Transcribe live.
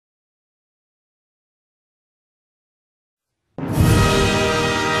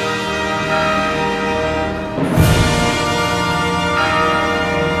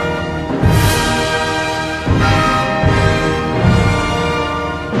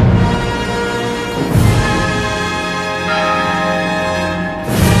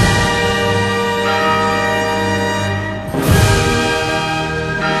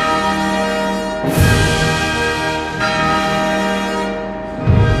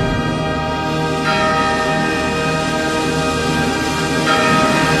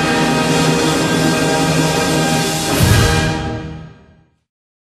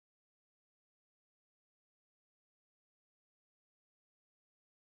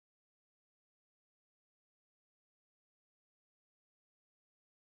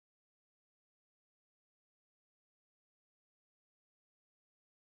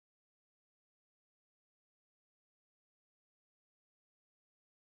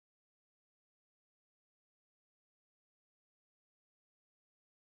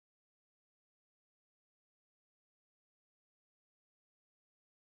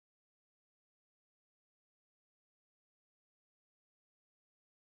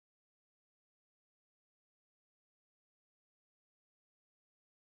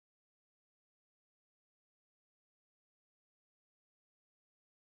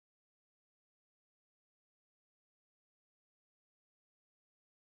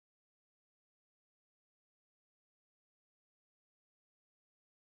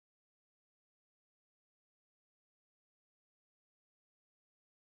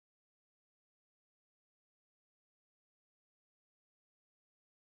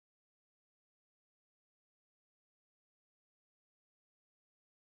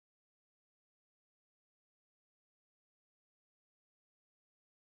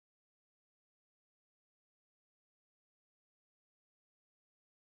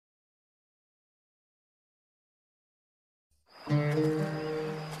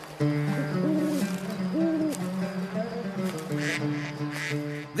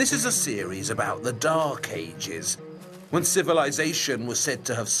This is a series about the Dark Ages, when civilization was said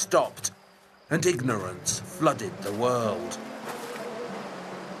to have stopped and ignorance flooded the world.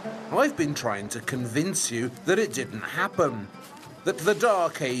 I've been trying to convince you that it didn't happen, that the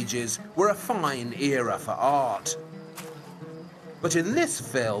Dark Ages were a fine era for art. But in this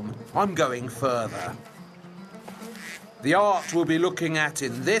film, I'm going further. The art we'll be looking at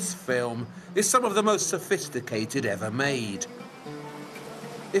in this film is some of the most sophisticated ever made.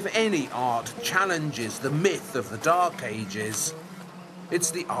 If any art challenges the myth of the Dark Ages,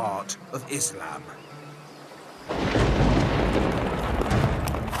 it's the art of Islam.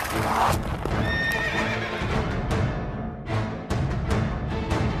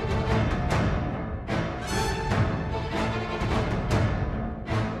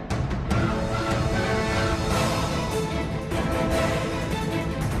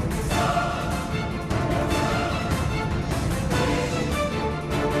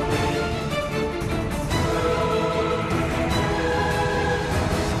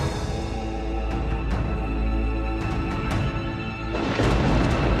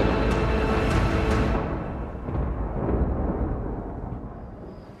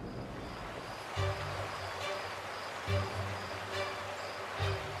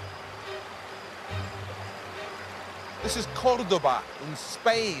 This is Cordoba in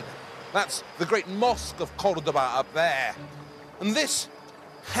Spain. That's the great mosque of Cordoba up there. And this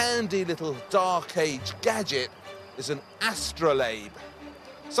handy little Dark Age gadget is an astrolabe.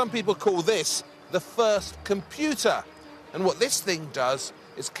 Some people call this the first computer. And what this thing does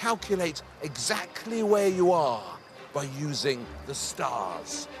is calculate exactly where you are by using the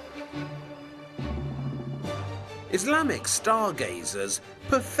stars. Islamic stargazers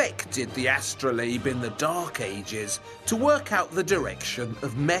perfected the astrolabe in the Dark Ages to work out the direction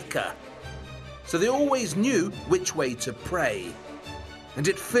of Mecca. So they always knew which way to pray, and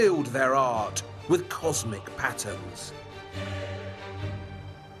it filled their art with cosmic patterns.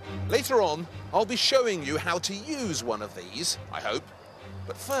 Later on, I'll be showing you how to use one of these, I hope.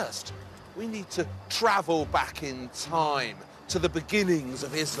 But first, we need to travel back in time to the beginnings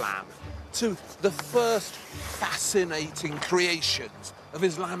of Islam, to the first fascinating creations of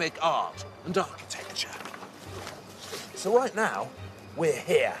Islamic art and architecture. So right now, we're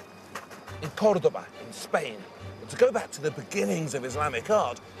here in Cordoba, in Spain. And to go back to the beginnings of Islamic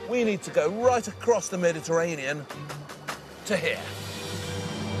art, we need to go right across the Mediterranean to here.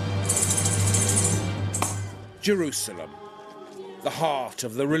 Jerusalem, the heart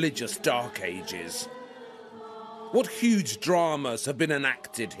of the religious Dark Ages. What huge dramas have been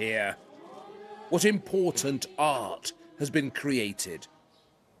enacted here? What important art has been created?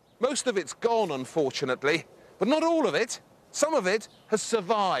 Most of it's gone, unfortunately, but not all of it. Some of it has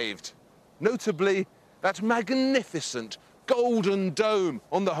survived. Notably, that magnificent golden dome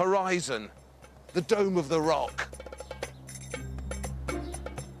on the horizon, the Dome of the Rock.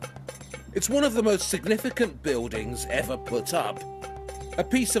 It's one of the most significant buildings ever put up, a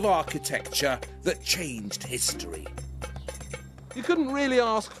piece of architecture that changed history. You couldn't really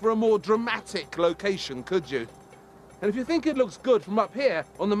ask for a more dramatic location, could you? And if you think it looks good from up here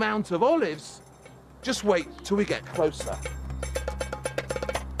on the Mount of Olives, just wait till we get closer.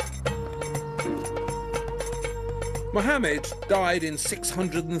 Muhammad died in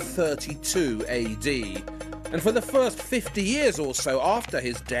 632 AD, and for the first 50 years or so after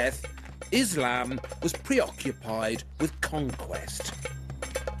his death, Islam was preoccupied with conquest.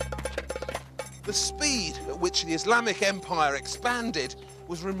 The speed at which the Islamic Empire expanded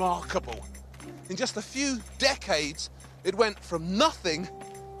was remarkable. In just a few decades, it went from nothing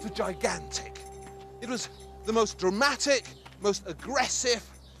to gigantic. It was the most dramatic, most aggressive,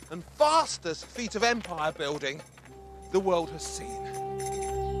 and fastest feat of empire building the world has seen.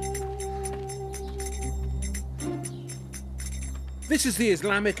 This is the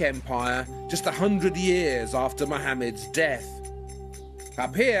Islamic Empire just 100 years after Muhammad's death.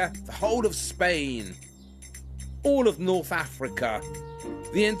 Up here, the whole of Spain, all of North Africa,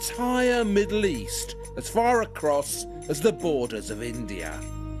 the entire Middle East, as far across as the borders of India.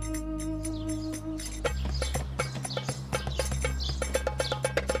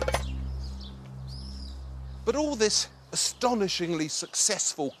 But all this astonishingly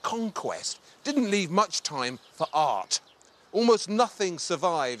successful conquest didn't leave much time for art. Almost nothing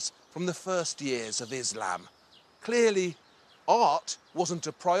survives from the first years of Islam. Clearly, art wasn't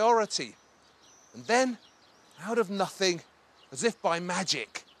a priority. And then, out of nothing, as if by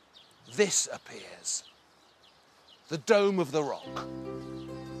magic, this appears. The Dome of the Rock.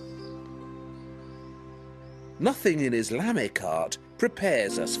 Nothing in Islamic art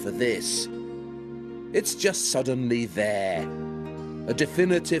prepares us for this. It's just suddenly there. A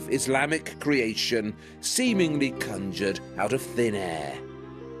definitive Islamic creation seemingly conjured out of thin air.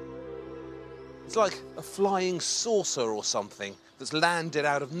 It's like a flying saucer or something that's landed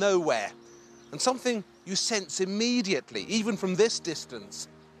out of nowhere. And something you sense immediately, even from this distance,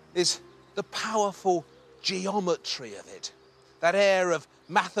 is the powerful geometry of it. That air of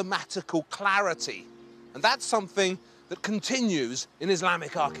mathematical clarity. And that's something that continues in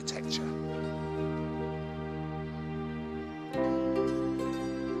Islamic architecture.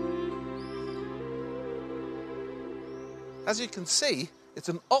 As you can see, it's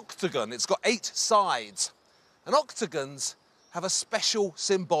an octagon. It's got 8 sides. And octagons have a special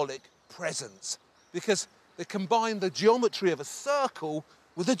symbolic presence because they combine the geometry of a circle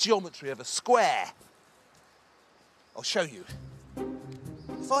with the geometry of a square. I'll show you.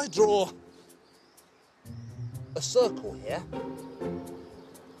 If I draw a circle here,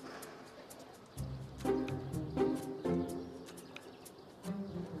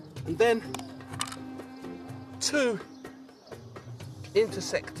 and then 2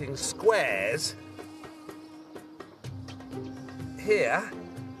 intersecting squares here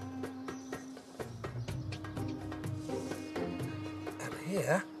and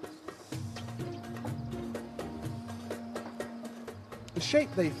here, the shape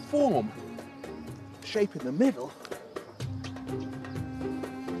they form, shape in the middle,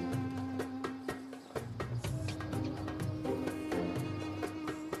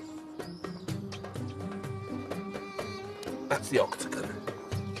 that's the octagon.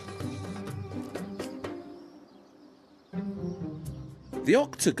 The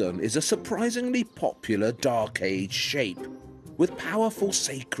octagon is a surprisingly popular Dark Age shape, with powerful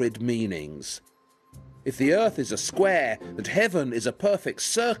sacred meanings. If the earth is a square and heaven is a perfect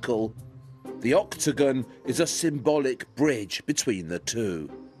circle, the octagon is a symbolic bridge between the two.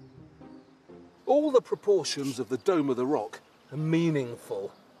 All the proportions of the Dome of the Rock are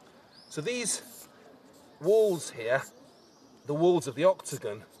meaningful. So these walls here, the walls of the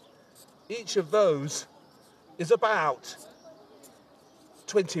octagon, each of those is about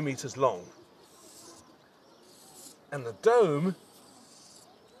 20 meters long. And the dome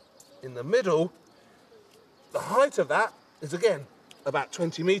in the middle, the height of that is again about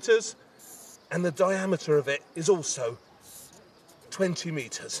 20 meters, and the diameter of it is also 20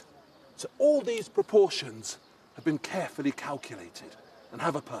 meters. So all these proportions have been carefully calculated and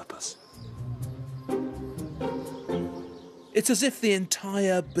have a purpose. It's as if the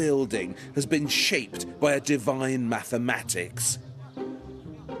entire building has been shaped by a divine mathematics.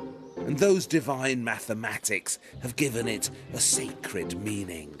 And those divine mathematics have given it a sacred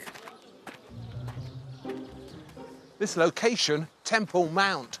meaning. This location, Temple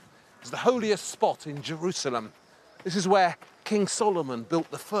Mount, is the holiest spot in Jerusalem. This is where King Solomon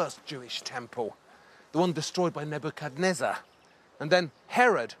built the first Jewish temple, the one destroyed by Nebuchadnezzar. And then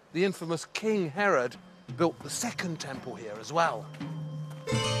Herod, the infamous King Herod, built the second temple here as well.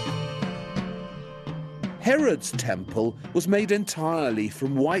 Herod's temple was made entirely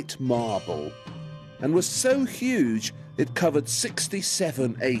from white marble and was so huge it covered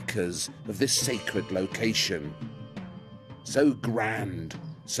 67 acres of this sacred location. So grand,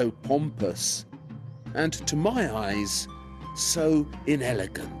 so pompous, and to my eyes, so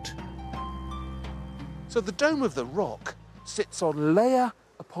inelegant. So the Dome of the Rock sits on layer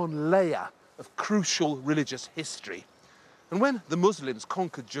upon layer of crucial religious history. And when the Muslims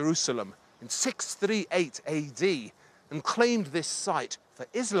conquered Jerusalem in 638 AD and claimed this site for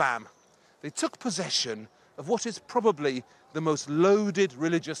Islam, they took possession of what is probably the most loaded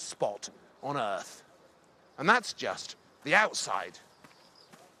religious spot on earth. And that's just the outside.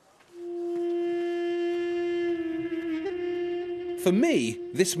 For me,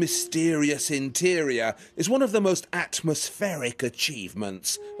 this mysterious interior is one of the most atmospheric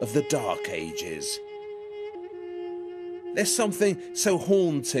achievements of the Dark Ages. There's something so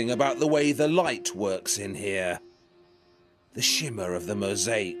haunting about the way the light works in here. The shimmer of the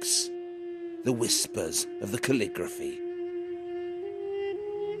mosaics, the whispers of the calligraphy.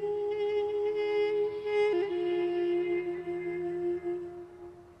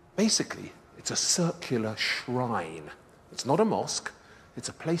 Basically, it's a circular shrine. It's not a mosque, it's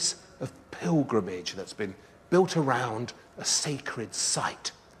a place of pilgrimage that's been built around a sacred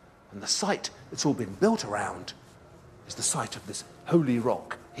site. And the site it's all been built around is the site of this holy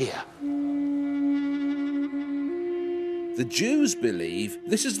rock here. The Jews believe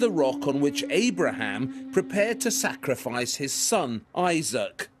this is the rock on which Abraham prepared to sacrifice his son,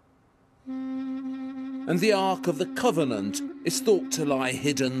 Isaac. And the Ark of the Covenant is thought to lie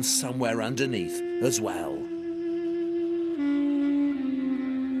hidden somewhere underneath as well.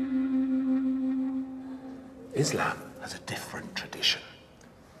 Islam has a different tradition.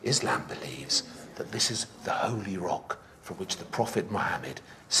 Islam believes that this is the holy rock from which the Prophet Muhammad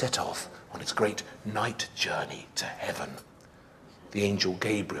set off on his great night journey to heaven. The angel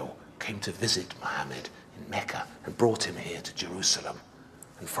Gabriel came to visit Muhammad in Mecca and brought him here to Jerusalem.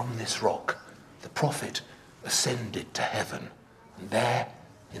 And from this rock, the Prophet ascended to heaven. And there,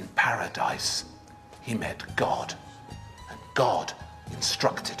 in paradise, he met God. And God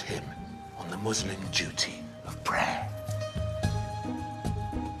instructed him on the Muslim duty of prayer.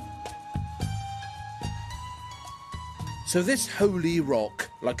 So this holy rock,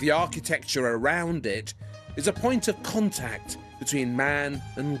 like the architecture around it, is a point of contact between man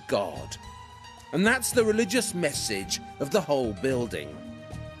and God. And that's the religious message of the whole building.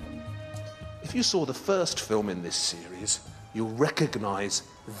 If you saw the first film in this series, you'll recognise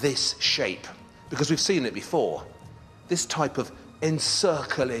this shape, because we've seen it before. This type of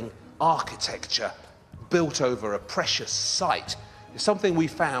encircling architecture built over a precious site is something we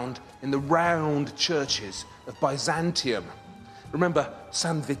found in the round churches of Byzantium. Remember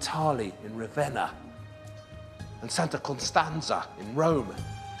San Vitale in Ravenna and Santa Constanza in Rome.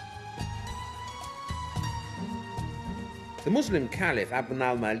 The Muslim Caliph Ibn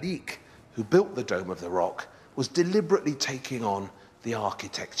al-Malik, who built the Dome of the Rock, was deliberately taking on the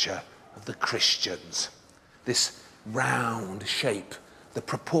architecture of the Christians. This round shape, the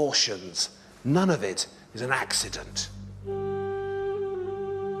proportions, none of it is an accident.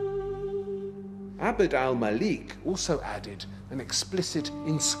 Abd al-Malik also added an explicit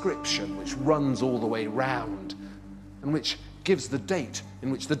inscription which runs all the way round and which gives the date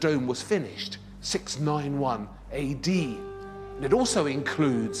in which the dome was finished, 691 AD. And it also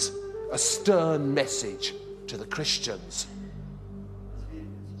includes a stern message to the Christians.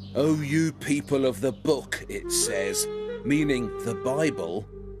 "O you people of the book," it says, meaning the Bible,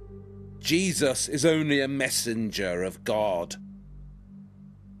 "Jesus is only a messenger of God.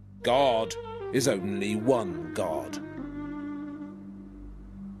 God is only one God."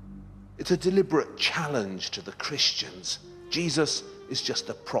 It's a deliberate challenge to the Christians. Jesus is just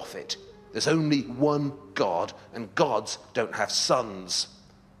a prophet. There's only one God, and gods don't have sons.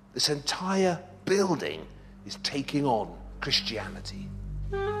 This entire building is taking on Christianity.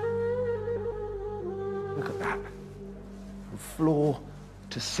 Look at that. From floor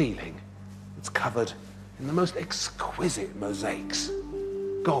to ceiling, it's covered in the most exquisite mosaics.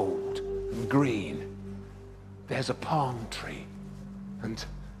 Gold and green. There's a palm tree and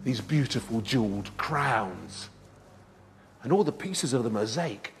these beautiful jeweled crowns. And all the pieces of the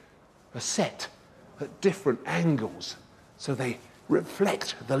mosaic are set at different angles, so they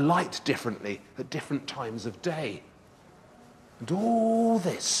reflect the light differently at different times of day. And all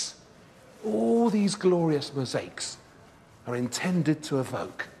this, all these glorious mosaics are intended to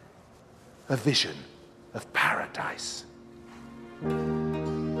evoke a vision of paradise.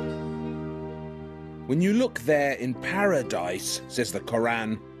 When you look there in paradise, says the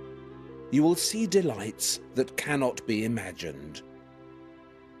Quran, you will see delights that cannot be imagined.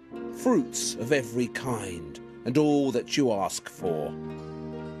 Fruits of every kind and all that you ask for.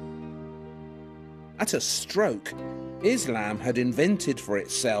 At a stroke, Islam had invented for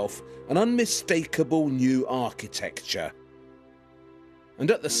itself an unmistakable new architecture. And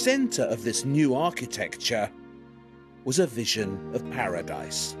at the centre of this new architecture was a vision of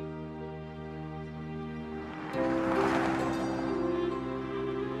paradise.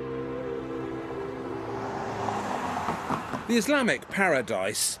 The Islamic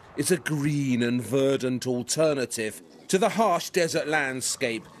paradise is a green and verdant alternative to the harsh desert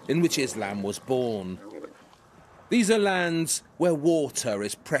landscape in which Islam was born. These are lands where water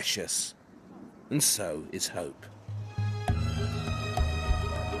is precious, and so is hope.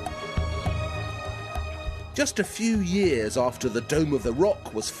 Just a few years after the Dome of the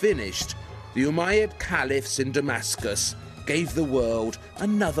Rock was finished, the Umayyad caliphs in Damascus gave the world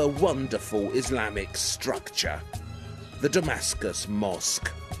another wonderful Islamic structure. The Damascus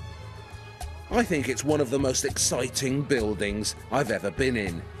Mosque. I think it's one of the most exciting buildings I've ever been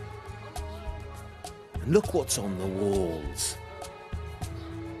in. And look what's on the walls.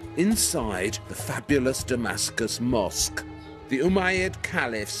 Inside the fabulous Damascus Mosque, the Umayyad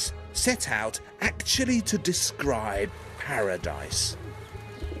caliphs set out actually to describe paradise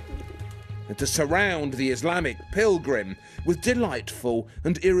and to surround the Islamic pilgrim with delightful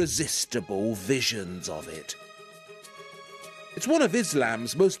and irresistible visions of it. It's one of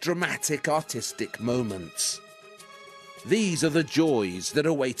Islam's most dramatic artistic moments. These are the joys that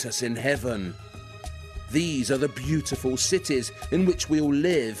await us in heaven. These are the beautiful cities in which we'll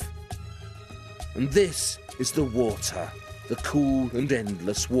live. And this is the water, the cool and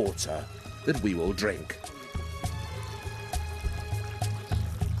endless water that we will drink.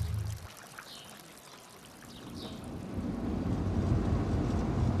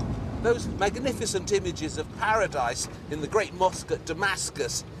 Those magnificent images of paradise in the great mosque at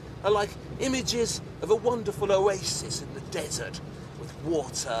Damascus are like images of a wonderful oasis in the desert with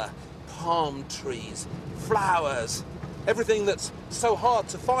water, palm trees, flowers, everything that's so hard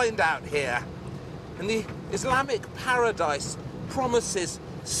to find out here. And the Islamic paradise promises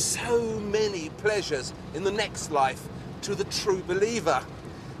so many pleasures in the next life to the true believer.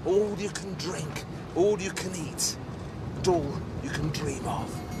 All you can drink, all you can eat, and all you can dream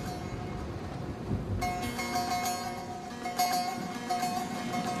of.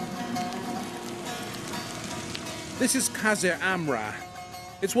 This is Qasr Amra.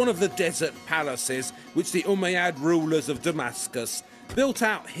 It's one of the desert palaces which the Umayyad rulers of Damascus built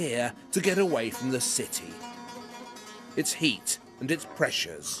out here to get away from the city. Its heat and its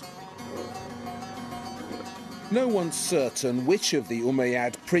pressures. No one's certain which of the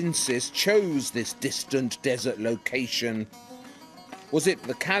Umayyad princes chose this distant desert location. Was it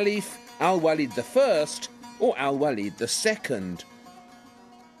the Caliph Al-Walid I or Al-Walid II?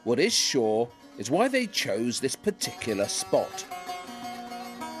 What is sure is why they chose this particular spot.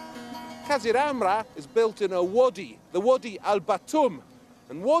 Qasr Amra is built in a wadi, the Wadi al-Batum,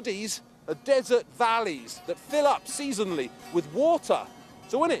 and wadis are desert valleys that fill up seasonally with water.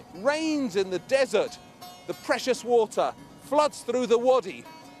 So when it rains in the desert, the precious water floods through the wadi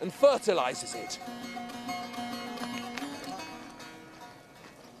and fertilizes it.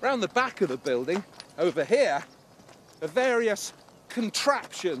 Round the back of the building, over here, are various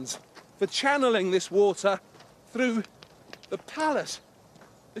contraptions for channeling this water through the palace.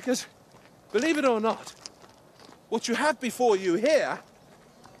 Because, believe it or not, what you have before you here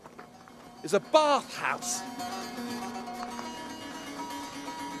is a bathhouse.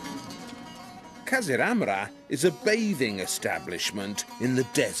 Qasr Amra is a bathing establishment in the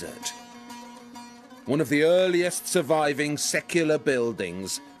desert. One of the earliest surviving secular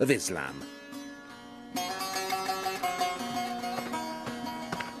buildings of Islam.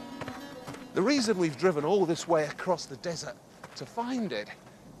 The reason we've driven all this way across the desert to find it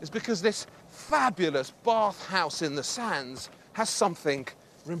is because this fabulous bathhouse in the sands has something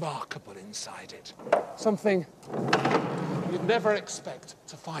remarkable inside it. Something you'd never expect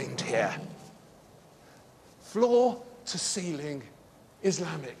to find here. Floor to ceiling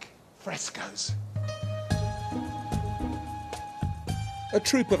Islamic frescoes. A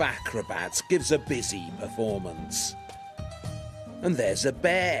troupe of acrobats gives a busy performance. And there's a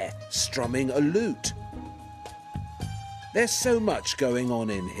bear strumming a lute. There's so much going on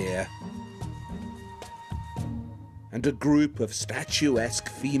in here. And a group of statuesque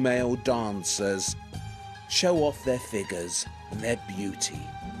female dancers show off their figures and their beauty.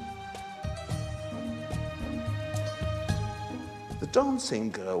 The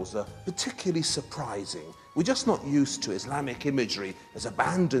dancing girls are particularly surprising. We're just not used to Islamic imagery as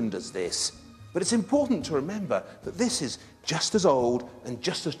abandoned as this. But it's important to remember that this is just as old and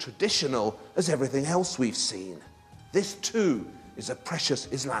just as traditional as everything else we've seen. This too is a precious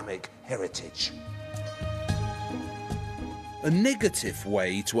Islamic heritage. A negative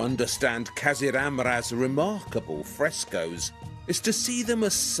way to understand Qasr Amra's remarkable frescoes is to see them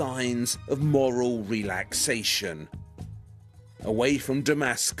as signs of moral relaxation. Away from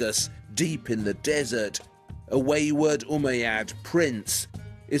Damascus, deep in the desert, a wayward Umayyad prince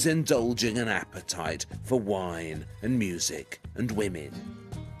is indulging an appetite for wine and music and women.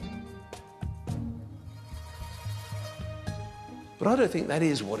 But I don't think that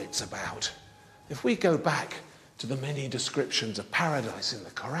is what it's about. If we go back to the many descriptions of paradise in the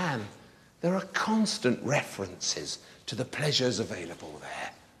Quran, there are constant references to the pleasures available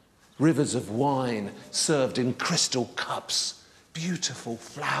there. Rivers of wine served in crystal cups, beautiful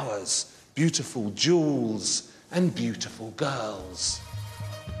flowers, beautiful jewels, and beautiful girls.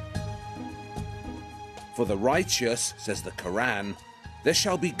 For the righteous, says the Quran, there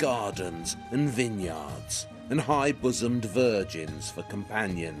shall be gardens and vineyards and high-bosomed virgins for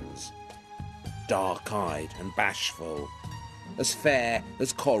companions, dark-eyed and bashful, as fair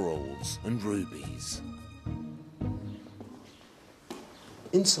as corals and rubies.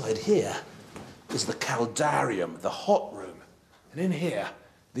 Inside here is the Caldarium, the hot room. And in here,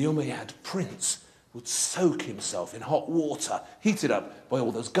 the Umayyad prince would soak himself in hot water, heated up by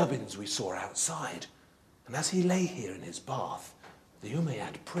all those gubbins we saw outside. And as he lay here in his bath, the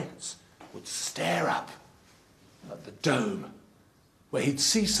Umayyad prince would stare up at the dome, where he'd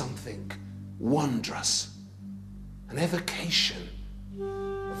see something wondrous, an evocation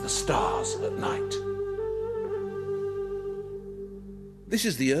of the stars at night. This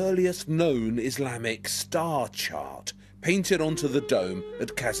is the earliest known Islamic star chart painted onto the dome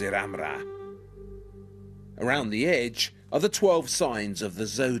at Qasr Amra. Around the edge are the 12 signs of the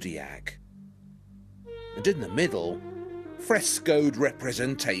zodiac. And in the middle, frescoed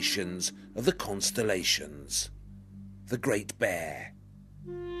representations of the constellations. The Great Bear,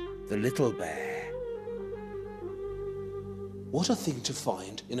 the Little Bear. What a thing to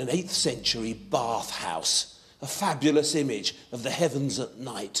find in an 8th century bathhouse, a fabulous image of the heavens at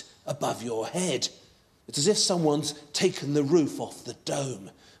night above your head. It's as if someone's taken the roof off the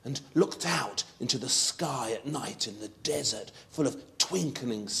dome and looked out into the sky at night in the desert full of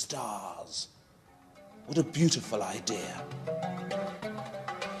twinkling stars. What a beautiful idea.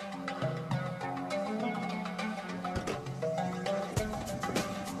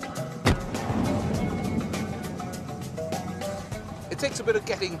 It takes a bit of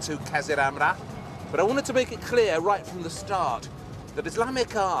getting to Caziramra, but I wanted to make it clear right from the start that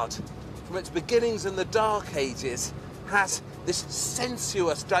Islamic art, from its beginnings in the Dark Ages, has this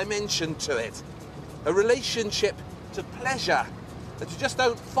sensuous dimension to it, a relationship to pleasure that you just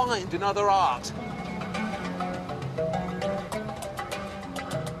don't find in other art.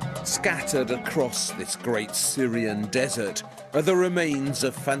 Scattered across this great Syrian desert are the remains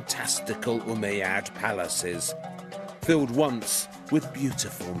of fantastical Umayyad palaces, filled once with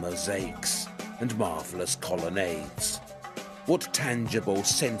beautiful mosaics and marvellous colonnades. What tangible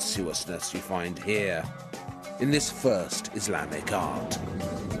sensuousness you find here, in this first Islamic art.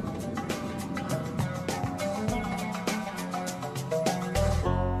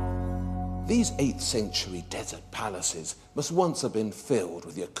 These 8th century desert palaces must once have been filled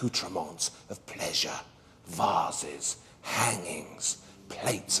with the accoutrements of pleasure, vases, hangings,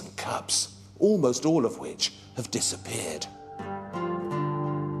 plates and cups, almost all of which have disappeared.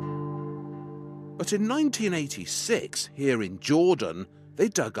 But in 1986, here in Jordan, they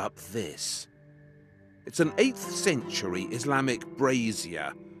dug up this. It's an 8th century Islamic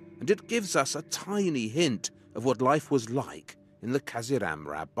brazier, and it gives us a tiny hint of what life was like in the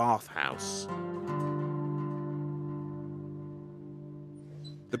Caziramra bathhouse.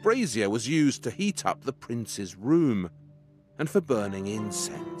 The brazier was used to heat up the prince's room and for burning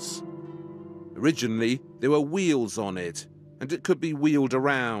incense. Originally, there were wheels on it, and it could be wheeled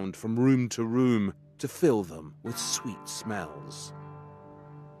around from room to room to fill them with sweet smells.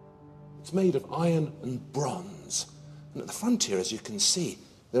 It's made of iron and bronze, and at the front here, as you can see,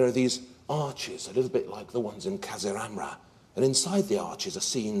 there are these arches, a little bit like the ones in Caziramra, and inside the arches are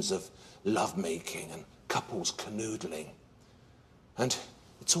scenes of lovemaking and couples canoodling. And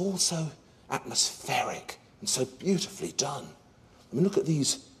it's all so atmospheric and so beautifully done. I mean, look at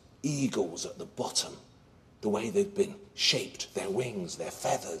these eagles at the bottom, the way they've been shaped, their wings, their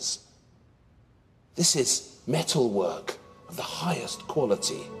feathers. This is metalwork of the highest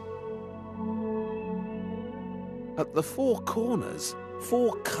quality. At the 4 corners,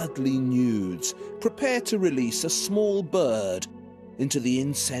 4 cuddly nudes prepare to release a small bird into the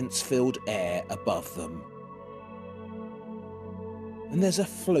incense-filled air above them. And there's a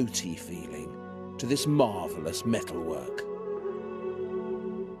floaty feeling to this marvellous metalwork.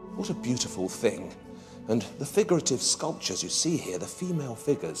 What a beautiful thing. And the figurative sculptures you see here, the female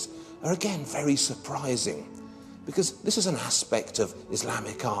figures, are again very surprising, because this is an aspect of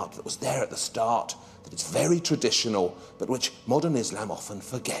Islamic art that was there at the start, that it's very traditional, but which modern Islam often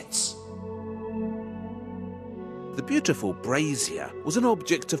forgets. The beautiful brazier was an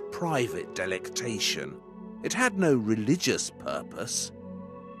object of private delectation. It had no religious purpose.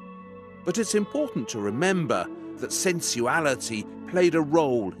 But it's important to remember that sensuality played a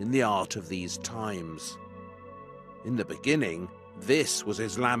role in the art of these times. In the beginning, this was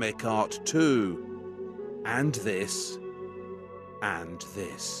Islamic art too, and this, and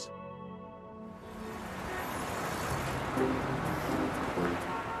this.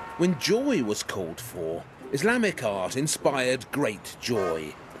 When joy was called for, Islamic art inspired great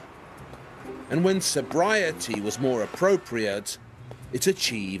joy. And when sobriety was more appropriate, it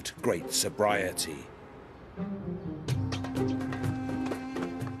achieved great sobriety.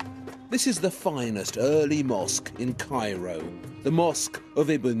 This is the finest early mosque in Cairo, the Mosque of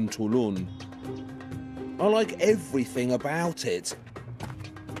Ibn Tulun. I like everything about it,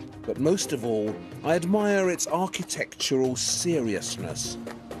 but most of all, I admire its architectural seriousness.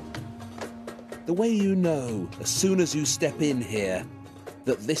 The way you know, as soon as you step in here,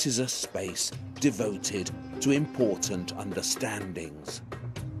 that this is a space devoted to important understandings.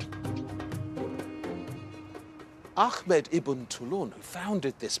 Ahmed ibn Tulun, who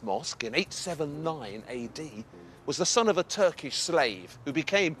founded this mosque in 879 AD, was the son of a Turkish slave who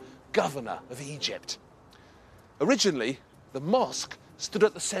became governor of Egypt. Originally, the mosque stood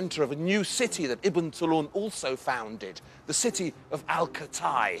at the centre of a new city that Ibn Tulun also founded, the city of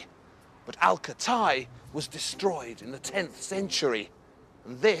Al-Qatai. But Al-Khatai was destroyed in the 10th century,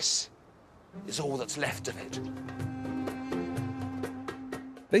 and this is all that's left of it.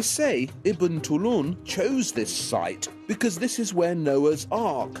 They say Ibn Tulun chose this site because this is where Noah's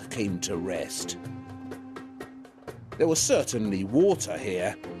Ark came to rest. There was certainly water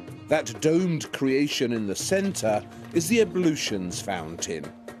here. That domed creation in the centre is the ablutions fountain,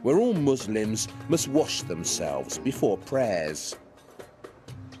 where all Muslims must wash themselves before prayers.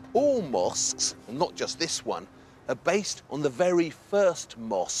 All mosques, and not just this one, are based on the very first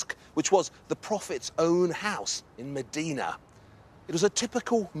mosque, which was the Prophet's own house in Medina. It was a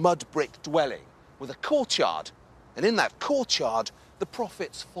typical mud brick dwelling with a courtyard, and in that courtyard, the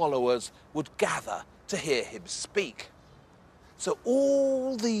Prophet's followers would gather to hear him speak. So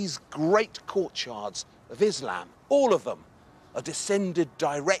all these great courtyards of Islam, all of them, are descended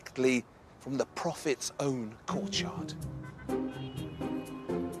directly from the Prophet's own courtyard.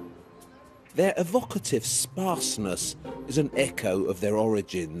 Their evocative sparseness is an echo of their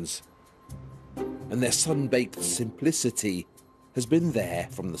origins, and their sun-baked simplicity has been there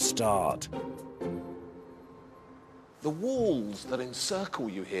from the start. The walls that encircle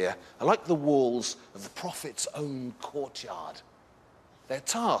you here are like the walls of the Prophet's own courtyard. Their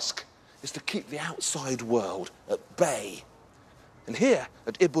task is to keep the outside world at bay. And here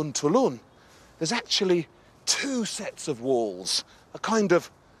at Ibn Tulun, there's actually two sets of walls, a kind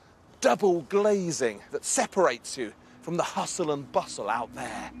of double glazing that separates you from the hustle and bustle out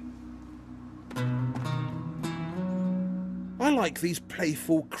there. I like these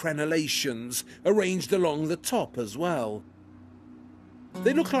playful crenellations arranged along the top as well.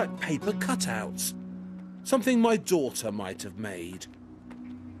 They look like paper cutouts, something my daughter might have made.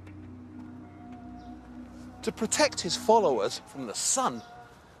 To protect his followers from the sun,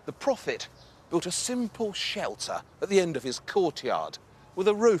 the Prophet built a simple shelter at the end of his courtyard with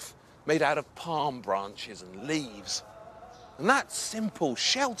a roof made out of palm branches and leaves. And that simple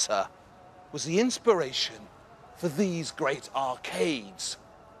shelter was the inspiration for these great arcades,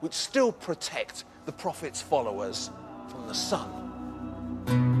 which still protect the Prophet's followers from the sun.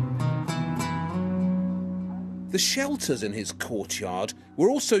 The shelters in his courtyard were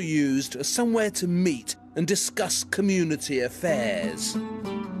also used as somewhere to meet and discuss community affairs.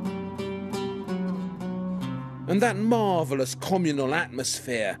 And that marvellous communal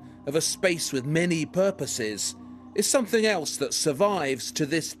atmosphere of a space with many purposes is something else that survives to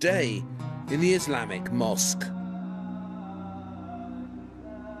this day in the Islamic mosque.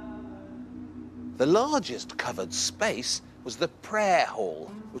 The largest covered space was the prayer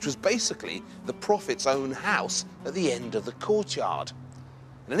hall, which was basically the Prophet's own house at the end of the courtyard.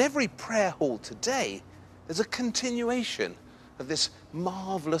 And in every prayer hall today, there's a continuation of this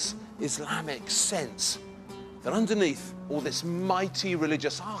marvellous Islamic sense that underneath all this mighty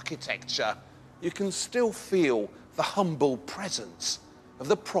religious architecture, you can still feel the humble presence of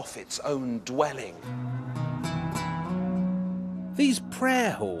the Prophet's own dwelling. These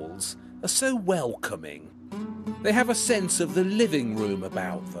prayer halls are so welcoming. They have a sense of the living room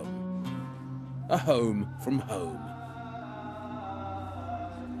about them. A home from home.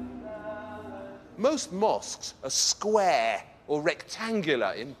 Most mosques are square or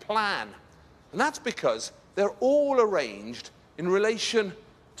rectangular in plan, and that's because they're all arranged in relation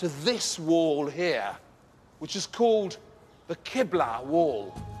to this wall here, which is called the Qibla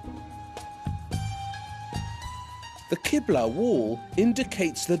wall. The Qibla wall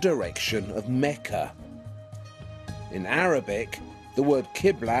indicates the direction of Mecca. In Arabic, the word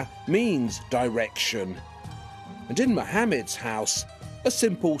Qibla means direction. And in Muhammad's house, a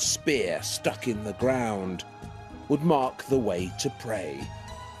simple spear stuck in the ground would mark the way to pray.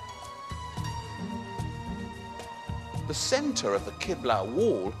 The centre of the Qibla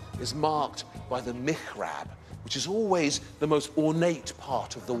wall is marked by the mihrab, which is always the most ornate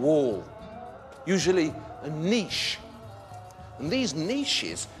part of the wall, usually a niche. And these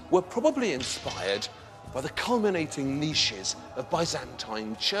niches were probably inspired by the culminating niches of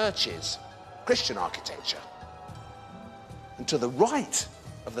Byzantine churches, Christian architecture. And to the right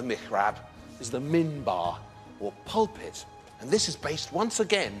of the mihrab is the minbar, or pulpit, and this is based once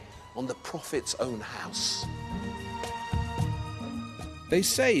again on the Prophet's own house. They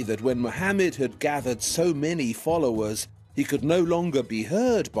say that when Muhammad had gathered so many followers, he could no longer be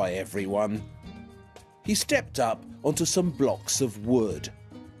heard by everyone. He stepped up onto some blocks of wood,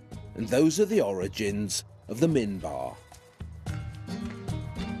 and those are the origins of the minbar.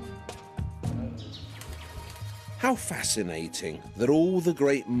 How fascinating that all the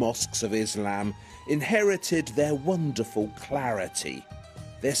great mosques of Islam inherited their wonderful clarity,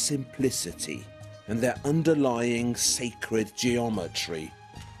 their simplicity, and their underlying sacred geometry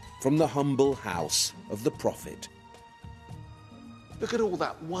from the humble house of the prophet. Look at all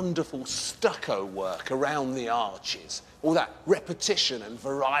that wonderful stucco work around the arches, all that repetition and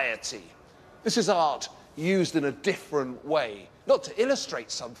variety. This is art used in a different way, not to illustrate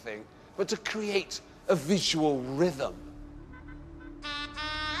something, but to create a visual rhythm.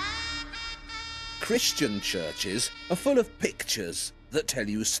 Christian churches are full of pictures that tell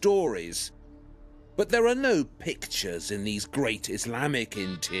you stories. But there are no pictures in these great Islamic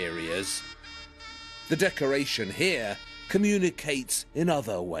interiors. The decoration here communicates in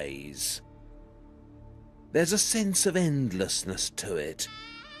other ways. There's a sense of endlessness to it.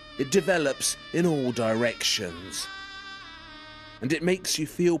 It develops in all directions. And it makes you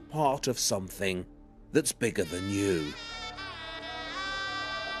feel part of something that's bigger than you.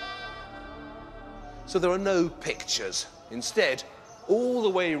 So there are no pictures. Instead, all the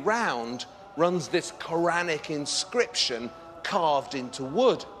way round runs this Quranic inscription carved into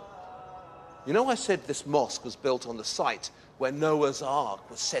wood. You know, I said this mosque was built on the site where Noah's Ark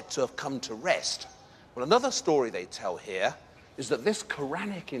was said to have come to rest. Well, another story they tell here is that this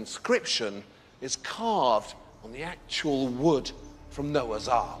Quranic inscription is carved on the actual wood from Noah's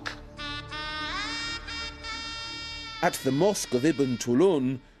Ark. At the Mosque of Ibn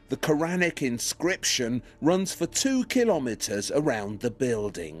Tulun, the Quranic inscription runs for 2 kilometers around the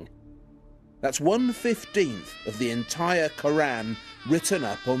building. That's 1/15 of the entire Quran written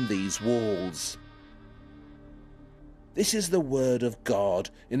up on these walls. This is the word of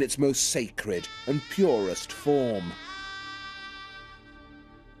God in its most sacred and purest form.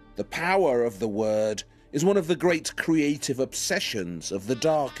 The power of the word is one of the great creative obsessions of the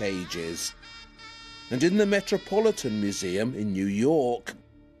Dark Ages. And in the Metropolitan Museum in New York,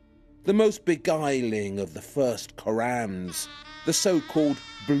 the most beguiling of the first Qurans, the so-called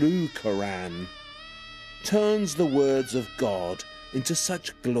Blue Quran, turns the words of God into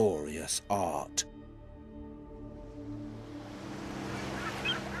such glorious art.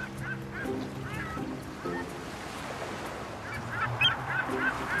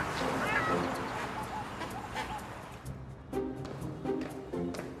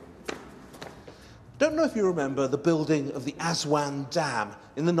 Don't know if you remember the building of the Aswan Dam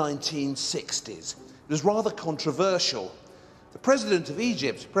in the 1960s. It was rather controversial. The president of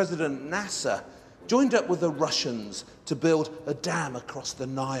Egypt, President Nasser, joined up with the Russians to build a dam across the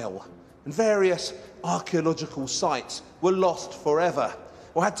Nile. And various archaeological sites were lost forever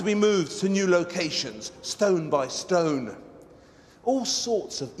or had to be moved to new locations, stone by stone. All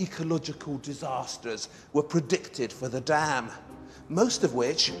sorts of ecological disasters were predicted for the dam, most of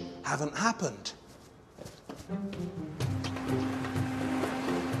which haven't happened.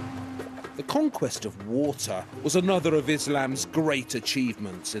 The conquest of water was another of Islam's great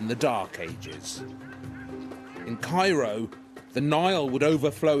achievements in the Dark Ages. In Cairo, the Nile would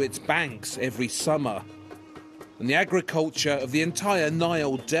overflow its banks every summer, and the agriculture of the entire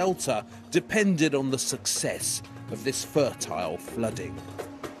Nile Delta depended on the success of this fertile flooding.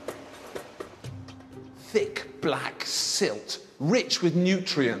 Thick black silt, rich with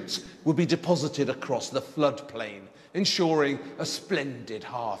nutrients, would be deposited across the floodplain, ensuring a splendid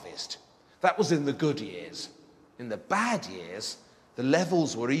harvest. That was in the good years. In the bad years, the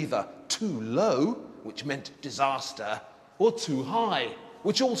levels were either too low, which meant disaster, or too high,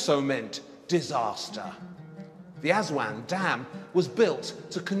 which also meant disaster. The Aswan Dam was built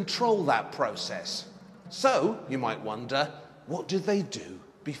to control that process. So, you might wonder, what did they do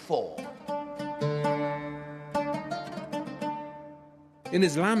before? In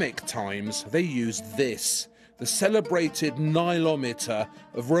Islamic times, they used this, the celebrated Nilometer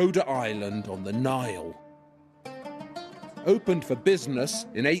of Rhode Island on the Nile. Opened for business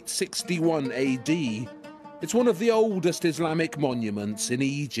in 861 AD, it's one of the oldest Islamic monuments in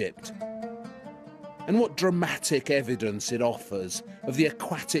Egypt. And what dramatic evidence it offers of the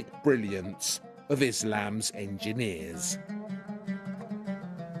aquatic brilliance of Islam's engineers.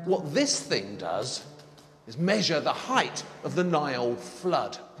 What this thing does is measure the height of the Nile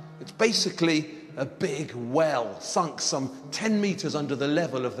flood. It's basically a big well sunk some 10 meters under the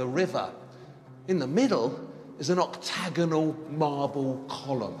level of the river. In the middle is an octagonal marble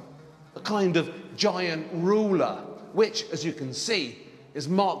column, a kind of giant ruler, which, as you can see, is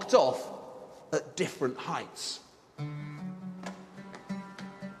marked off at different heights.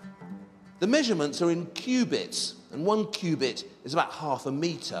 The measurements are in cubits, and 1 cubit is about half a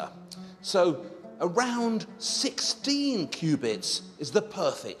meter. So around 16 cubits is the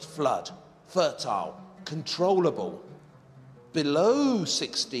perfect flood, fertile, controllable. Below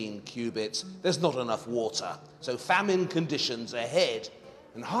 16 cubits, there's not enough water, so famine conditions ahead.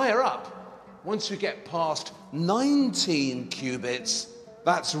 And higher up, once you get past 19 cubits,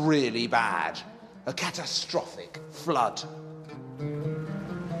 That's really bad. A catastrophic flood.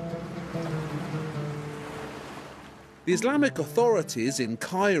 The Islamic authorities in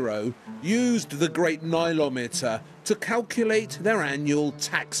Cairo used the Great Nilometer to calculate their annual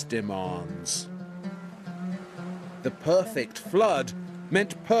tax demands. The perfect flood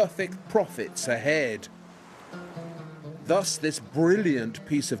meant perfect profits ahead. Thus, this brilliant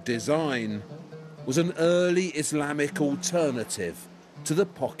piece of design was an early Islamic alternative to the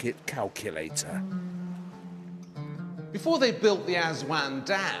pocket calculator. Before they built the Aswan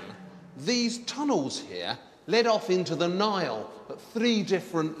Dam, these tunnels here led off into the Nile at 3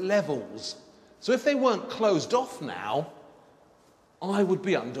 different levels. So if they weren't closed off now, I would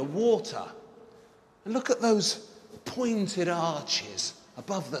be underwater. And look at those pointed arches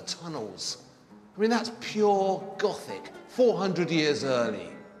above the tunnels. I mean, that's pure Gothic, 400 years early.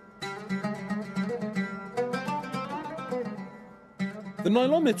 The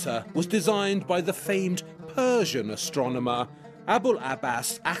Nilometer was designed by the famed Persian astronomer Abul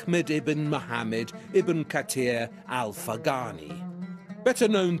Abbas Ahmed ibn Muhammad ibn Kathir al-Faghani, better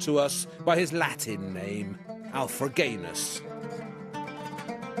known to us by his Latin name, Alfraganus.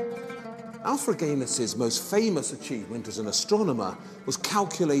 Alfraganus's most famous achievement as an astronomer was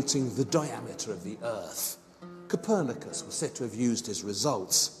calculating the diameter of the Earth. Copernicus was said to have used his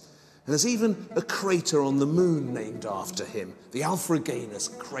results, and there's even a crater on the Moon named after him, the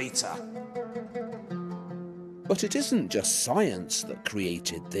Alfraganus crater. But it isn't just science that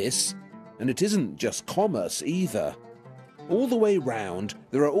created this, and it isn't just commerce either. All the way round,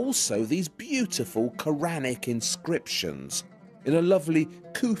 there are also these beautiful Quranic inscriptions in a lovely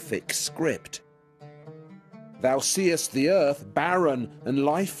Kufic script. Thou seest the earth barren and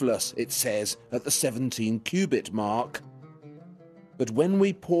lifeless, it says at the 17-cubit mark. But when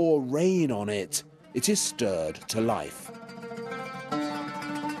we pour rain on it, it is stirred to life.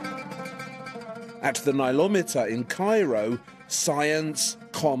 At the Nilometer in Cairo, science,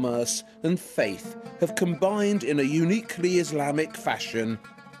 commerce and faith have combined in a uniquely Islamic fashion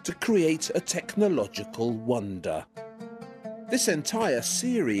to create a technological wonder. This entire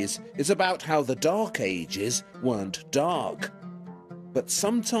series is about how the Dark Ages weren't dark. But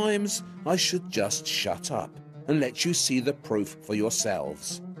sometimes I should just shut up and let you see the proof for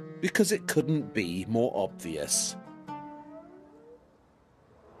yourselves, because it couldn't be more obvious.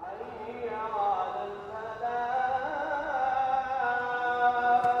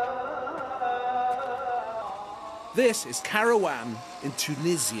 This is Kairouan in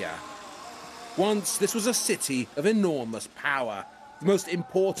Tunisia. Once this was a city of enormous power, the most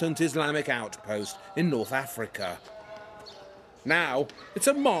important Islamic outpost in North Africa. Now, it's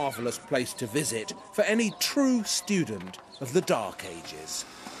a marvellous place to visit for any true student of the Dark Ages.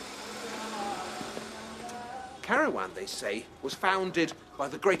 Kairouan, they say, was founded by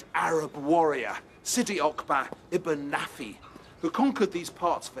the great Arab warrior, Sidi Okba ibn Nafi, who conquered these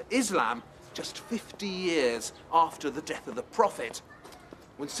parts for Islam just 50 years after the death of the Prophet.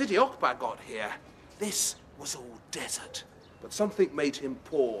 When Sidi Okba got here, this was all desert. But something made him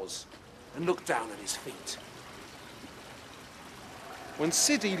pause and look down at his feet. When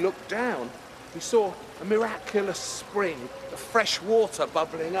Sidi looked down, he saw a miraculous spring of fresh water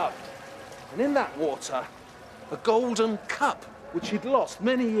bubbling up. And in that water, a golden cup, which he'd lost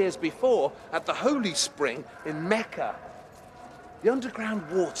many years before at the holy spring in Mecca. The underground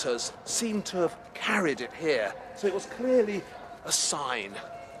waters seemed to have carried it here, so it was clearly a sign.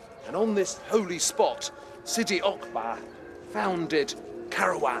 And on this holy spot, Sidi Okba founded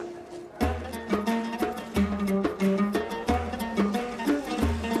Kairouan.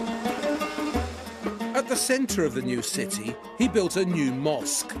 At the centre of the new city, he built a new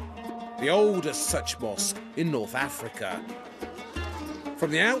mosque, the oldest such mosque in North Africa. From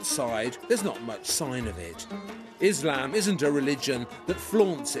the outside, there's not much sign of it. Islam isn't a religion that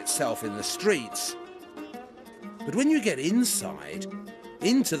flaunts itself in the streets. But when you get inside,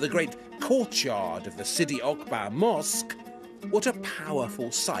 into the great courtyard of the Sidi Okba Mosque, what a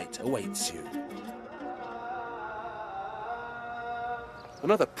powerful sight awaits you.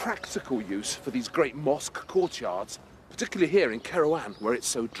 Another practical use for these great mosque courtyards, particularly here in Kairouan where it's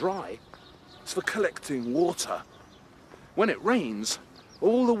so dry, is for collecting water. When it rains,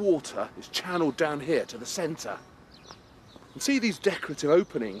 all the water is channeled down here to the centre. And see these decorative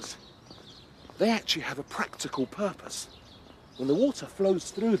openings? They actually have a practical purpose. When the water flows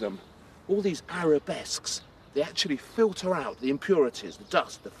through them, all these arabesques, they actually filter out the impurities, the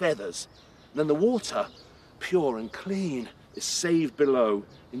dust, the feathers. And then the water, pure and clean, is saved below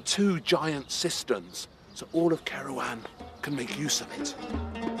in 2 giant cisterns, so all of Kairouan can make use of it.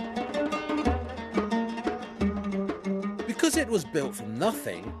 Because because it was built from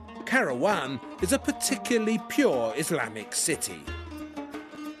nothing, Kairouan is a particularly pure Islamic city.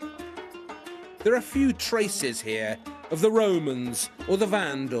 There are few traces here of the Romans or the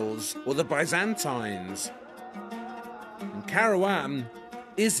Vandals or the Byzantines. In Kairouan,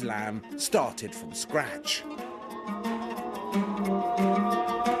 Islam started from scratch.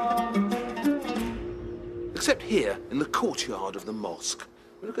 Except here, in the courtyard of the mosque.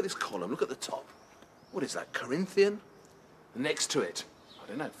 Look at this column, look at the top. What is that, Corinthian? And next to it, I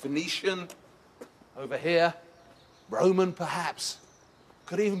don't know, Phoenician? Over here, Roman perhaps?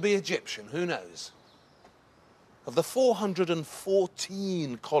 Could even be Egyptian, who knows? Of the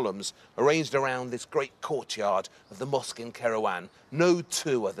 414 columns arranged around this great courtyard of the mosque in Kairouan, no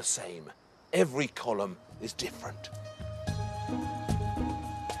two are the same. Every column is different.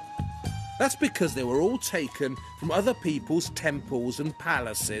 That's because they were all taken from other people's temples and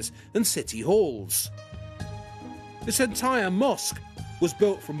palaces and city halls. This entire mosque was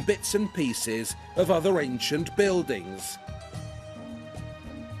built from bits and pieces of other ancient buildings.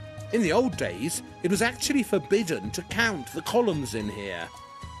 In the old days, it was actually forbidden to count the columns in here.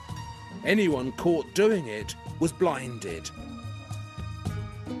 Anyone caught doing it was blinded.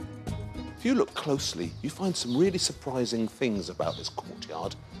 If you look closely, you find some really surprising things about this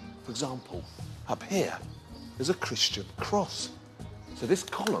courtyard. For example, up here, there's a Christian cross. So this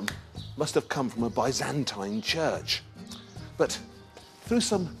column must have come from a Byzantine church. But through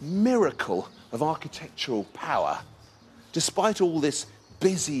some miracle of architectural power, despite all this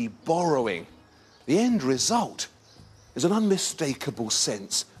busy borrowing, the end result is an unmistakable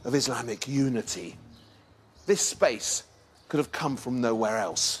sense of Islamic unity. This space could have come from nowhere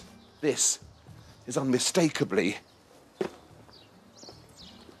else. This is unmistakably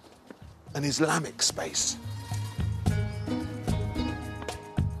an Islamic space.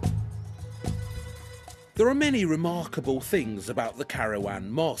 There are many remarkable things about the Kairouan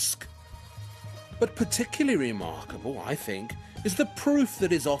Mosque. But particularly remarkable, I think, is the proof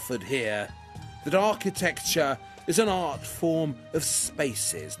that is offered here that architecture is an art form of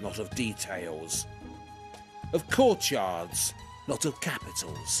spaces, not of details, of courtyards, not of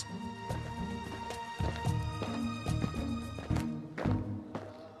capitals.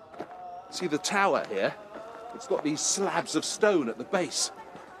 See the tower here? It's got these slabs of stone at the base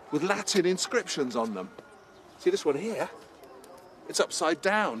with Latin inscriptions on them. See this one here? It's upside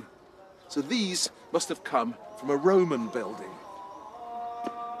down. So these must have come from a Roman building.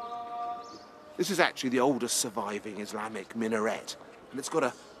 This is actually the oldest surviving Islamic minaret, and it's got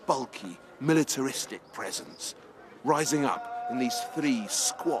a bulky, militaristic presence, rising up in these three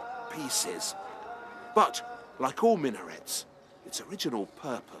squat pieces. But, like all minarets, its original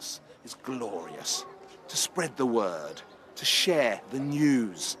purpose is glorious: to spread the word, to share the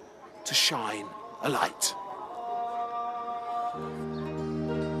news, to shine a light.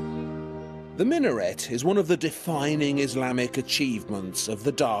 The minaret is one of the defining Islamic achievements of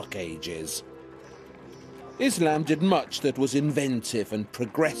the Dark Ages. Islam did much that was inventive and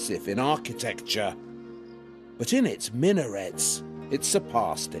progressive in architecture, but in its minarets, it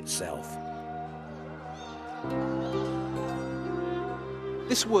surpassed itself.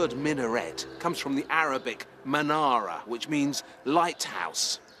 This word minaret comes from the Arabic manara, which means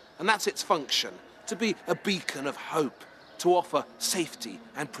lighthouse, and that's its function, to be a beacon of hope, to offer safety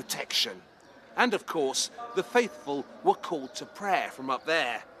and protection. And of course, the faithful were called to prayer from up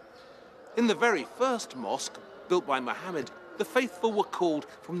there. In the very first mosque, built by Muhammad, the faithful were called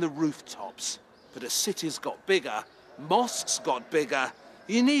from the rooftops. But as cities got bigger, mosques got bigger,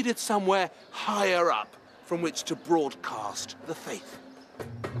 you needed somewhere higher up from which to broadcast the faith.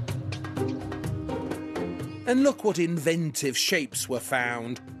 And look what inventive shapes were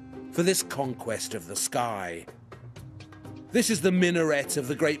found for this conquest of the sky. This is the minaret of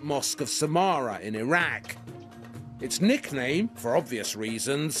the Great Mosque of Samarra in Iraq. Its nickname, for obvious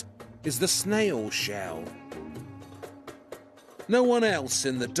reasons, is the snail shell. No one else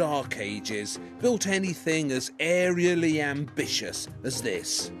in the Dark Ages built anything as aerially ambitious as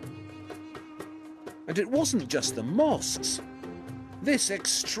this. And it wasn't just the mosques. This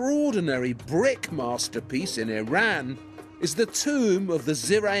extraordinary brick masterpiece in Iran is the tomb of the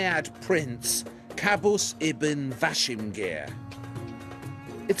Zirayat prince, Qaboos ibn Vashimgir.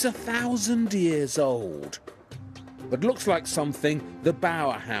 It's 1,000 years old, but looks like something the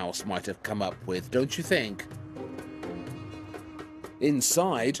Bauhaus might have come up with, don't you think?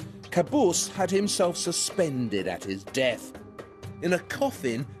 Inside, Qaboos had himself suspended at his death in a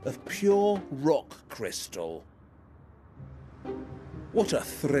coffin of pure rock crystal. What a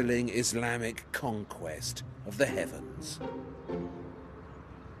thrilling Islamic conquest of the heavens.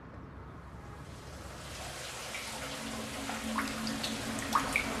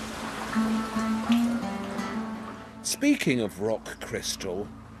 Speaking of rock crystal,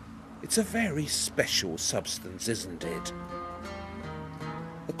 it's a very special substance, isn't it?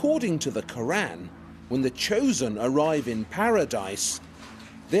 According to the Quran, when the chosen arrive in paradise,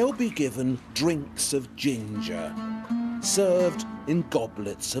 they'll be given drinks of ginger, served in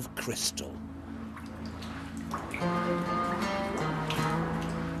goblets of crystal.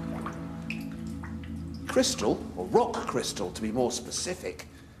 Crystal, or rock crystal to be more specific,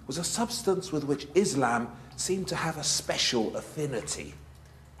 was a substance with which Islam seemed to have a special affinity.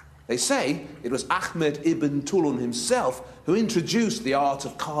 They say it was Ahmed ibn Tulun himself who introduced the art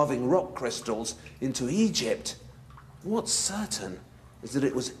of carving rock crystals into Egypt. What's certain is that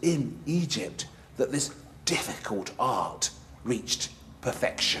it was in Egypt that this difficult art reached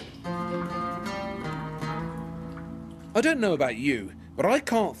perfection. I don't know about you, but I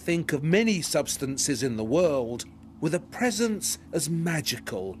can't think of many substances in the world with a presence as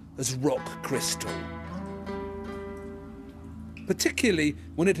magical as rock crystal. Particularly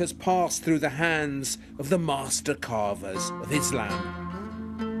when it has passed through the hands of the master carvers of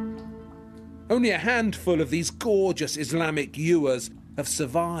Islam. Only a handful of these gorgeous Islamic ewers have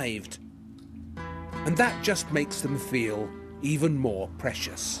survived, and that just makes them feel even more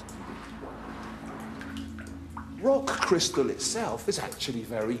precious. Rock crystal itself is actually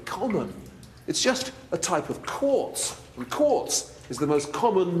very common. It's just a type of quartz, and quartz is the most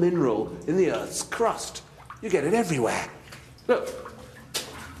common mineral in the Earth's crust. You get it everywhere. Look,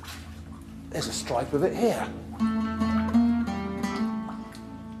 there's a stripe of it here.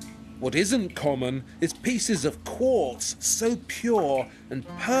 What isn't common is pieces of quartz so pure and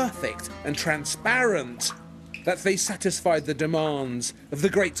perfect and transparent that they satisfied the demands of the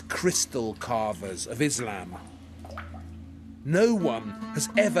great crystal carvers of Islam. No one has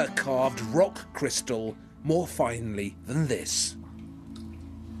ever carved rock crystal more finely than this.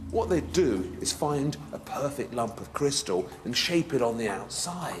 What they do is find a perfect lump of crystal and shape it on the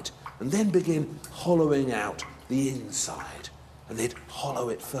outside, and then begin hollowing out the inside. And they'd hollow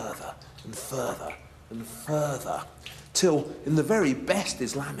it further and further and further, till in the very best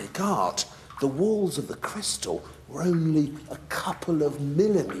Islamic art, the walls of the crystal were only a couple of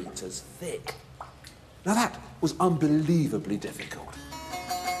millimeters thick. Now that was unbelievably difficult.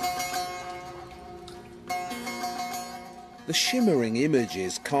 The shimmering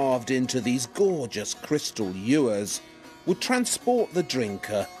images carved into these gorgeous crystal ewers would transport the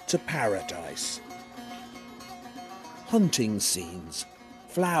drinker to paradise. Hunting scenes,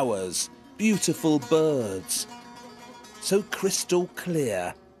 flowers, beautiful birds, so crystal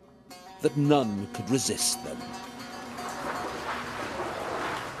clear that none could resist them.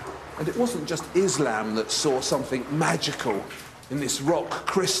 And it wasn't just Islam that saw something magical in this rock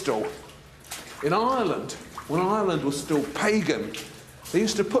crystal. In Ireland, when Ireland was still pagan, they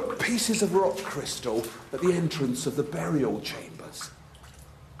used to put pieces of rock crystal at the entrance of the burial chambers.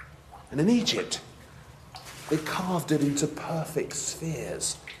 And in Egypt, they carved it into perfect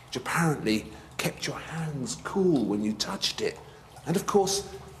spheres, which apparently kept your hands cool when you touched it. And of course,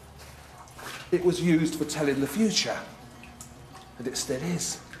 it was used for telling the future. And it still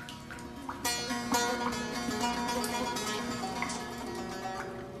is.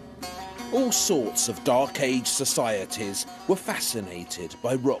 All sorts of Dark Age societies were fascinated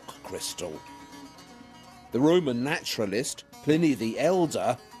by rock crystal. The Roman naturalist, Pliny the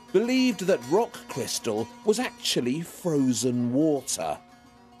Elder, believed that rock crystal was actually frozen water,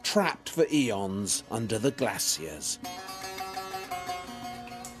 trapped for eons under the glaciers.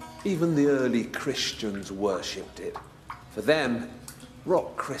 Even the early Christians worshipped it. For them,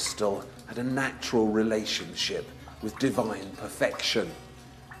 rock crystal had a natural relationship with divine perfection.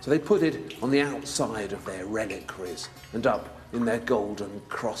 So they put it on the outside of their reliquaries and up in their golden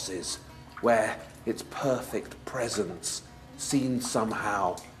crosses, where its perfect presence seemed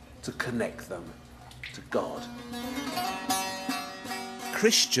somehow to connect them to God.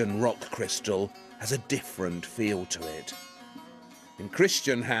 Christian rock crystal has a different feel to it. In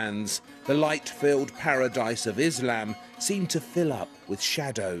Christian hands, the light-filled paradise of Islam seemed to fill up with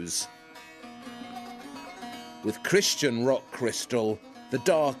shadows. With Christian rock crystal, the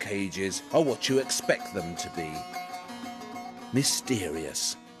Dark Ages are what you expect them to be.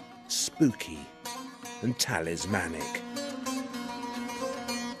 Mysterious, spooky, and talismanic.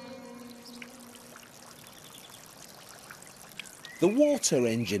 The water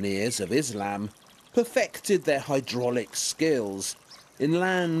engineers of Islam perfected their hydraulic skills in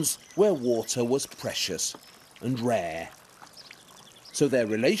lands where water was precious and rare. So their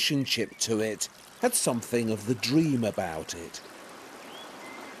relationship to it had something of the dream about it.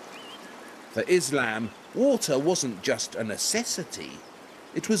 For Islam, water wasn't just a necessity,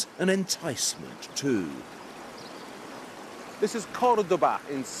 it was an enticement too. This is Cordoba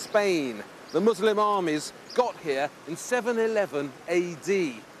in Spain. The Muslim armies got here in 711 AD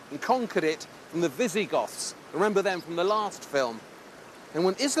and conquered it from the Visigoths. Remember them from the last film. And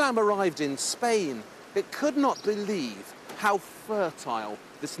when Islam arrived in Spain, it could not believe how fertile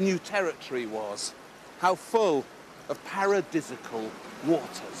this new territory was, how full of paradisical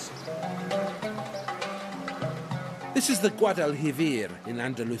waters. This is the Guadalquivir in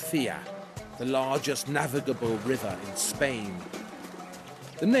Andalusia, the largest navigable river in Spain.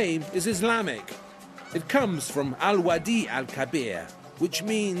 The name is Islamic. It comes from Al-Wadi al-Kabir, which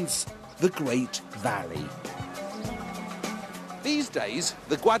means the Great Valley. These days,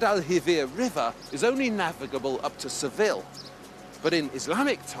 the Guadalquivir River is only navigable up to Seville. But in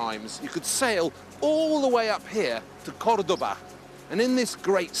Islamic times, you could sail all the way up here to Cordoba. And in this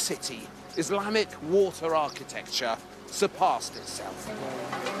great city, Islamic water architecture surpassed itself.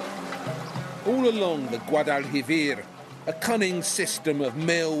 All along the Guadalquivir, a cunning system of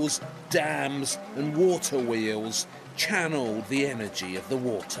mills, dams and water wheels channeled the energy of the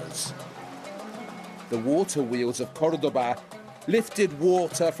waters. The water wheels of Cordoba lifted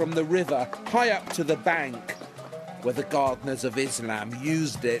water from the river high up to the bank, where the gardeners of Islam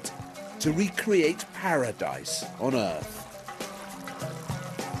used it to recreate paradise on earth.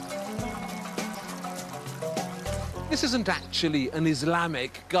 This isn't actually an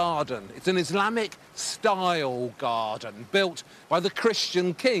Islamic garden. It's an Islamic style garden built by the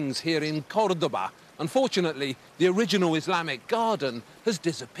Christian kings here in Cordoba. Unfortunately, the original Islamic garden has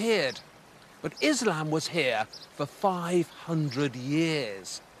disappeared. But Islam was here for 500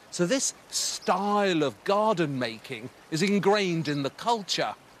 years. So this style of garden making is ingrained in the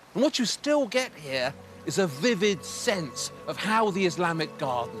culture. And what you still get here is a vivid sense of how the Islamic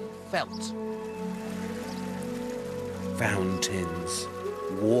garden felt. Fountains,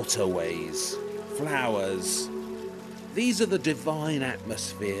 waterways, flowers. These are the divine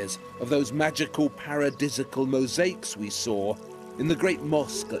atmospheres of those magical paradisical mosaics we saw in the great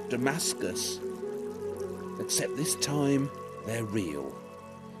mosque at Damascus. Except this time, they're real.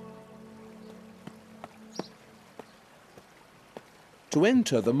 To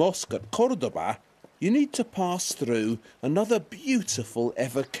enter the mosque at Cordoba, you need to pass through another beautiful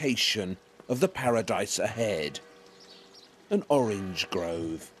evocation of the paradise ahead. An orange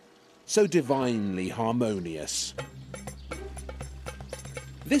grove, so divinely harmonious.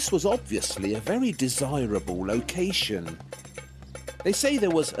 This was obviously a very desirable location. They say there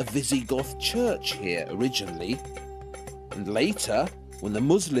was a Visigoth church here originally, and later, when the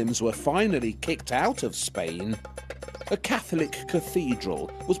Muslims were finally kicked out of Spain, a Catholic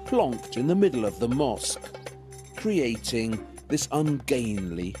cathedral was plonked in the middle of the mosque, creating this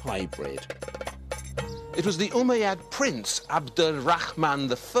ungainly hybrid. It was the Umayyad prince Abd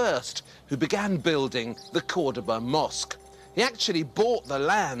al-Rahman I who began building the Cordoba Mosque. He actually bought the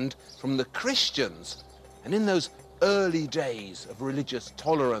land from the Christians, and in those early days of religious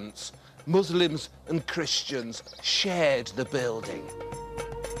tolerance, Muslims and Christians shared the building.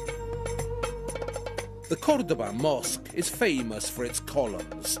 The Cordoba Mosque is famous for its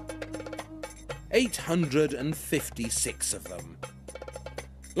columns. 856 of them.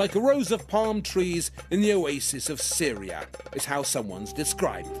 Like rows of palm trees in the oasis of Syria, is how someone's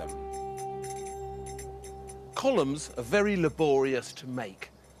described them. Columns are very laborious to make,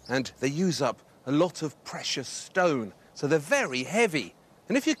 and they use up a lot of precious stone, so they're very heavy.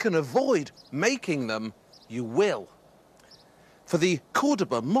 And if you can avoid making them, you will. For the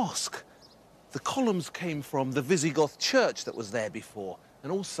Cordoba Mosque, the columns came from the Visigoth church that was there before,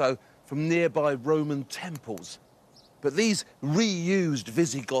 and also from nearby Roman temples. But these reused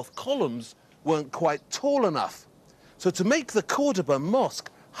Visigoth columns weren't quite tall enough. So to make the Cordoba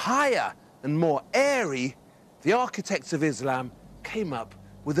Mosque higher and more airy, the architects of Islam came up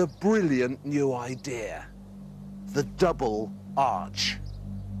with a brilliant new idea: the double arch.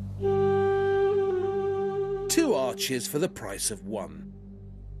 2 arches for the price of 1.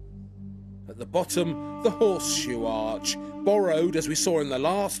 At the bottom, the horseshoe arch, borrowed, as we saw in the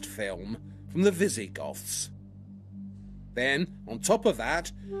last film, from the Visigoths. Then, on top of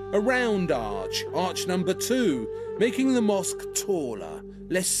that, a round arch, arch number 2, making the mosque taller,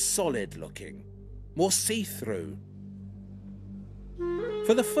 less solid looking, more see-through.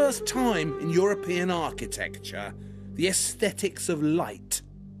 For the first time in European architecture, the aesthetics of light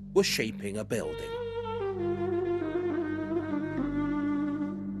were shaping a building.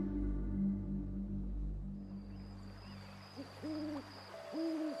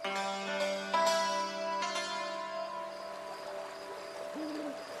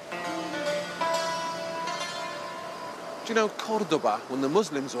 Do you know, Cordoba, when the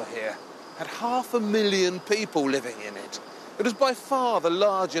Muslims were here, had 500,000 people living in it. It was by far the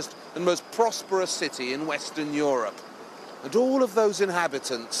largest and most prosperous city in Western Europe. And all of those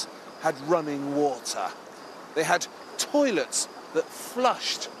inhabitants had running water. They had toilets that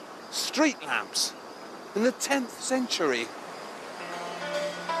flushed, street lamps. In the 10th century.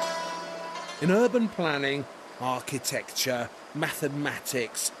 In urban planning, architecture,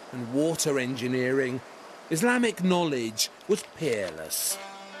 mathematics and water engineering, Islamic knowledge was peerless.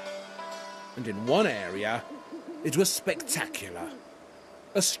 And in one area, it was spectacular.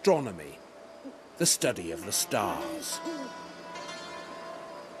 Astronomy, the study of the stars.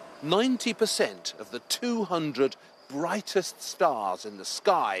 90% of the 200 brightest stars in the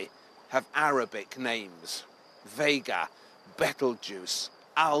sky have Arabic names. Vega, Betelgeuse,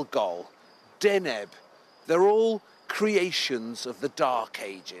 Algol, Deneb. They're all creations of the Dark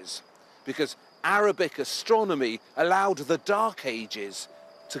Ages, because Arabic astronomy allowed the Dark Ages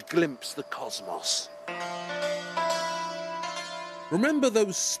to glimpse the cosmos. Remember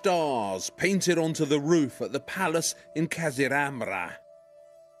those stars painted onto the roof at the palace in Kaziramra?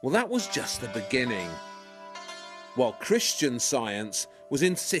 Well, that was just the beginning. While Christian science was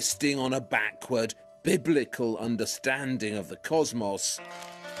insisting on a backward, biblical understanding of the cosmos,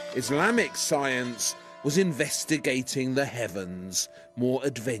 Islamic science was investigating the heavens more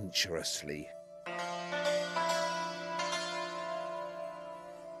adventurously.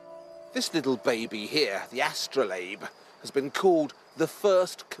 This little baby here, the astrolabe, has been called the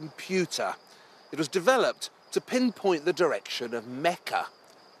first computer. It was developed to pinpoint the direction of Mecca.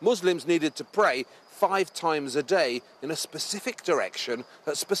 Muslims needed to pray 5 times a day in a specific direction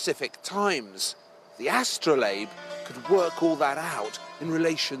at specific times. The astrolabe could work all that out in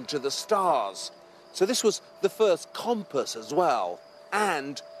relation to the stars. So this was the first compass as well,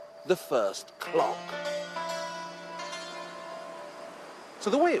 and the first clock. So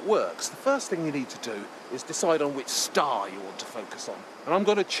the way it works, the first thing you need to do is decide on which star you want to focus on. And I'm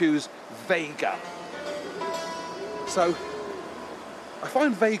going to choose Vega. So I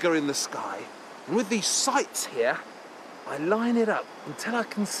find Vega in the sky, and with these sights here, I line it up until I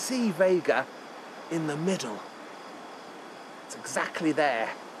can see Vega in the middle. It's exactly there.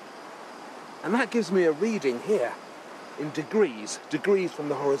 And that gives me a reading here in degrees from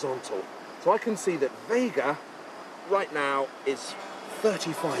the horizontal. So I can see that Vega right now is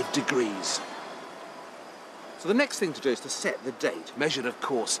 35 degrees. So the next thing to do is to set the date, measured of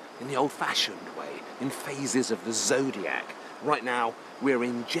course in the old-fashioned way, in phases of the zodiac. Right now we're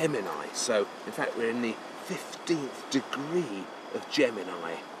in Gemini, so in fact we're in the 15th degree of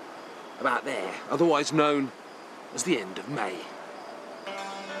Gemini. About there, otherwise known as the end of May.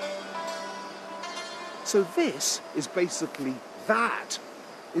 So this is basically that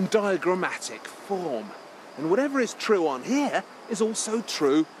in diagrammatic form. And whatever is true on here is also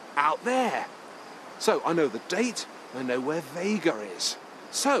true out there. So I know the date, I know where Vega is.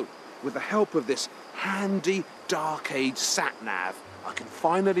 So, with the help of this handy Dark Age sat-nav, I can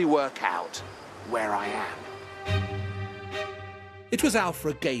finally work out where I am. It was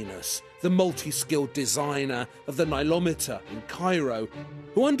Alfred Gainus, the multi-skilled designer of the Nilometer in Cairo,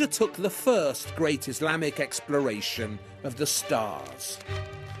 who undertook the first great Islamic exploration of the stars.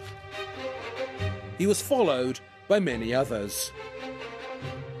 He was followed by many others.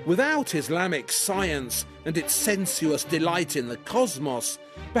 Without Islamic science and its sensuous delight in the cosmos,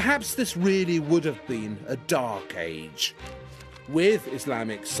 perhaps this really would have been a dark age. With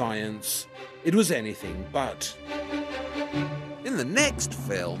Islamic science, it was anything but. In the next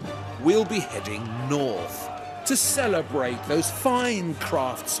film, we'll be heading north to celebrate those fine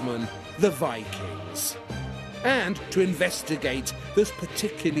craftsmen, the Vikings, and to investigate those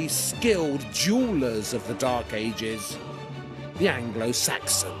particularly skilled jewellers of the Dark Ages, the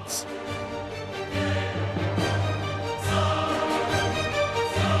Anglo-Saxons.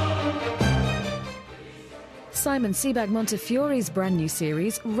 Simon Sebag Montefiore's brand new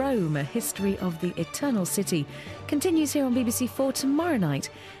series, Rome, A History of the Eternal City, continues here on BBC4 tomorrow night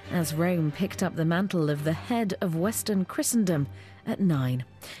as Rome picked up the mantle of the head of Western Christendom at 9.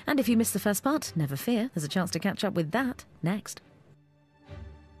 And if you missed the first part, never fear, there's a chance to catch up with that next.